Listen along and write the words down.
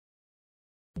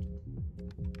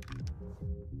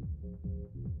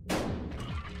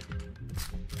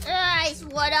That's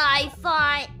what I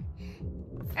thought.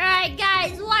 Alright,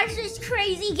 guys, watch this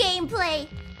crazy gameplay.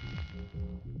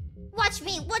 Watch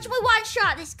me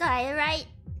one-shot this guy, alright?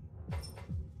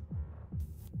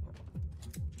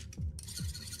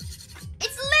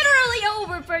 It's literally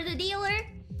over for the dealer.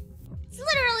 It's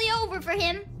literally over for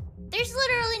him. There's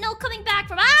literally no coming back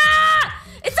from... Ah!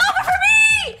 It's over for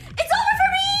me! It's over for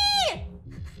me!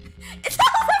 It's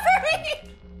over for me!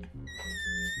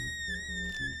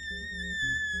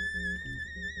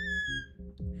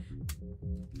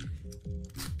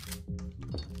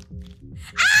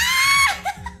 Ah!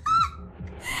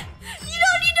 You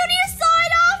don't need to saw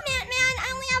it off, man. I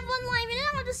only have one life. You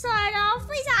don't have to saw it off.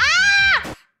 Please.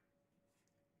 Ah!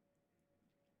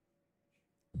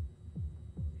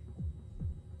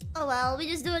 Oh well, we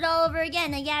just do it all over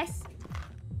again, I guess.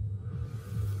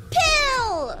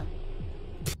 Pill!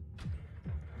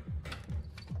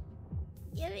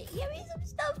 Give me some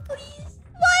stuff, please.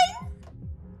 1.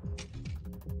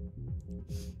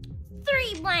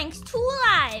 3 blanks, 2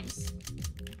 lives.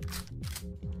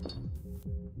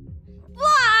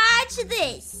 Watch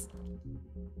this.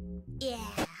 Yeah.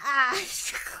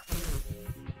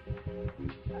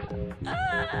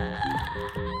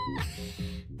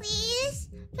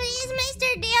 Please, Mr.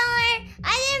 Dealer.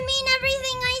 I didn't mean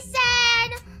everything I said.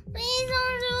 Please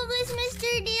don't do this, Mr.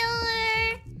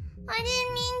 Dealer. I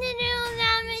didn't mean to do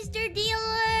that, Mr.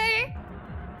 Dealer.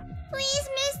 Please,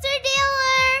 Mr.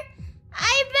 Dealer.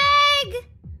 I beg.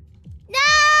 No!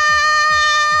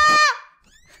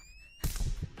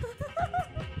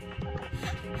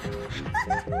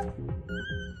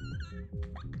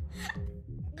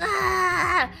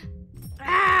 Ah!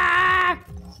 Ah!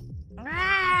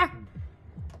 Ah!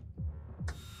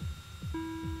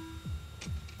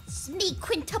 Sneak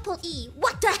quintuple E.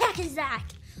 What the heck is that?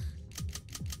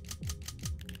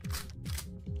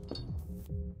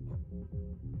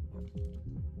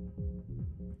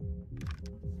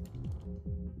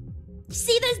 You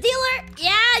see this, dealer?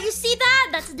 Yeah, you see that?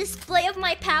 That's a display of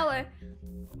my power.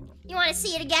 You want to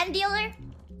see it again, dealer?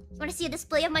 You want to see a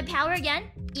display of my power again?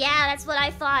 Yeah, that's what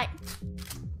I thought.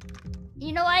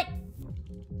 You know what?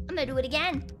 I'm gonna do it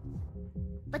again.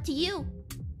 But to you.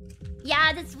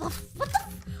 Yeah, that's... What the...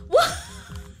 What?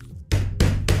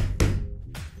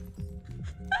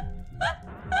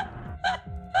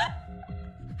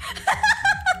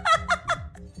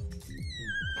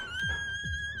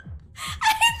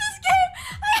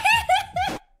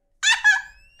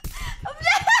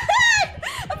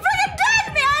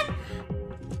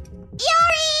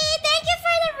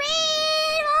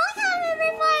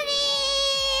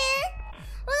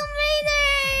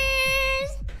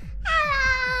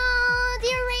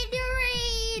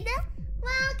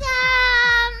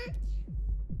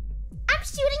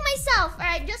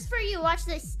 Watch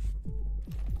this.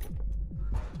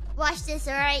 Watch this,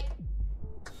 alright?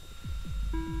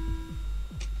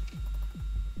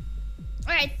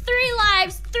 Alright, 3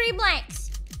 lives, 3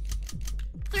 blanks.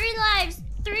 3 lives,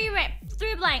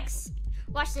 3 blanks.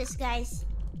 Watch this, guys.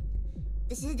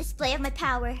 This is a display of my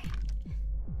power.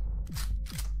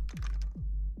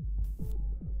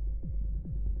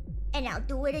 And I'll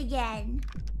do it again.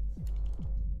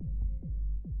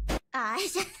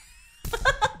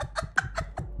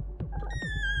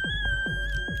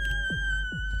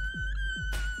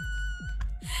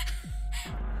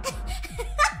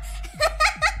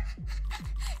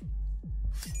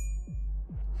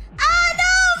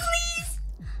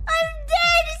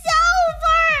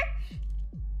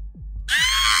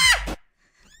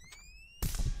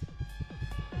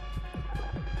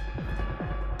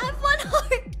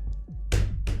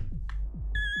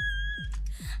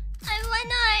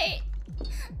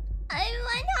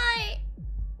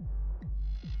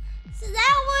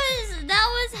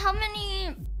 How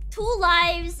many? 2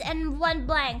 lives and 1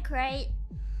 blank, right?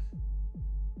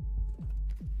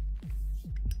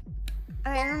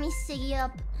 Alright, let me see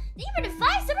up. Thank you for the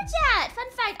 5 super chat!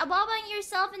 Fun fact, bobbing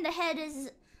yourself in the head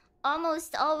is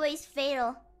almost always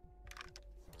fatal.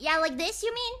 Yeah, like this,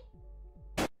 you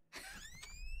mean?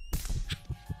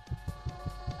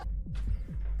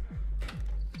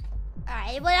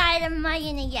 Alright, what item am I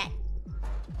gonna get?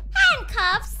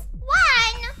 Handcuffs!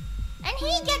 1! And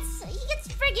he gets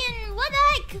friggin' what the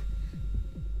heck?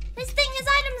 His thing, his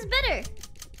item's better.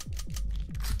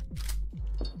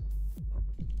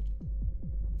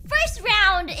 First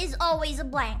round is always a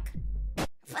blank.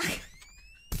 Fuck.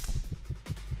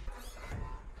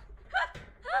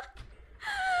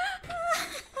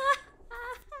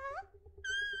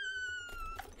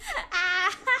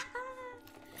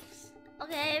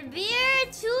 Okay,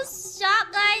 beer, 2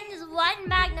 shotguns, 1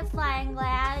 magnifying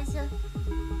glass.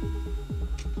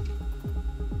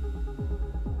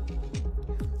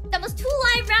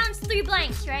 3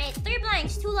 blanks, right? 3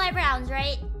 blanks, 2 live rounds,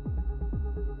 right?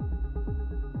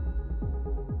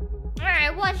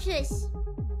 Alright, watch this.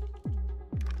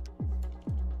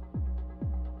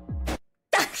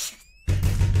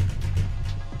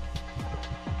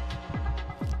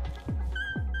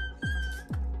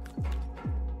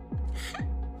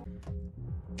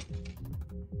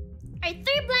 Alright,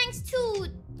 3 blanks,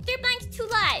 2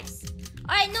 lives.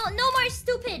 Alright, no more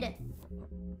stupid.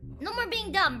 No more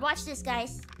being dumb. Watch this,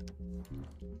 guys.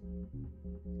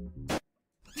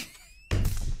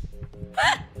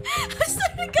 I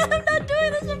swear to God, I'm not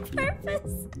doing this on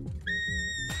purpose.